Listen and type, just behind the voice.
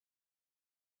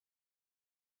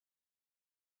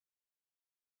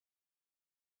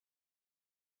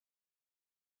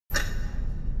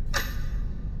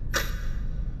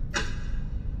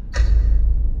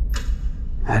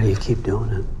How do you keep doing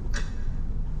it?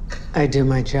 I do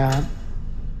my job.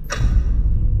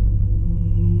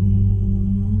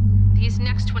 These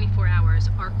next 24 hours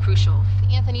are crucial.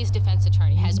 Anthony's defense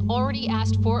attorney has already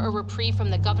asked for a reprieve from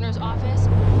the governor's office.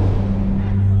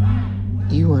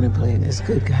 You want to play as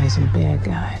good guys and bad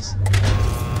guys.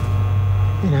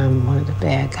 And I'm one of the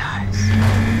bad guys.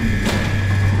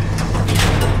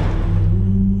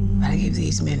 I give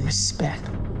these men respect.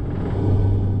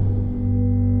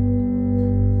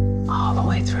 All the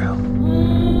way through.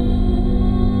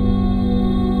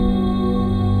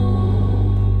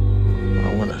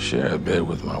 I want to share a bed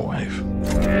with my wife.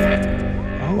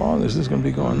 How long is this going to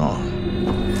be going on?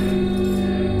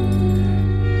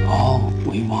 All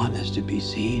we want is to be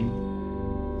seen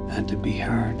and to be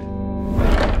heard.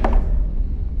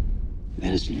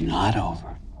 Then it's not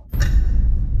over.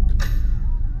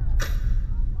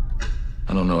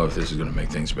 I don't know if this is going to make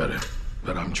things better,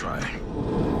 but I'm trying.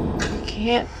 You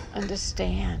can't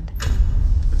understand.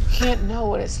 You can't know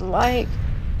what it's like.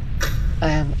 I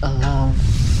am alone.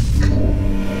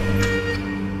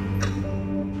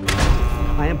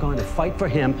 I am going to fight for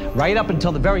him right up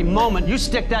until the very moment you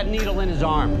stick that needle in his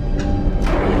arm.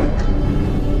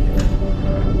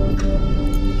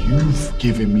 You've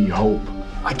given me hope.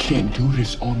 I can't do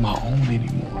this on my own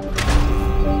anymore.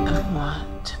 I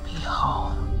want to be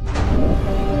home.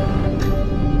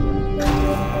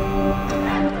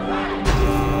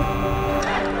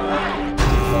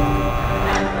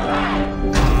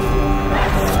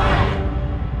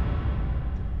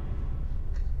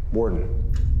 Warden.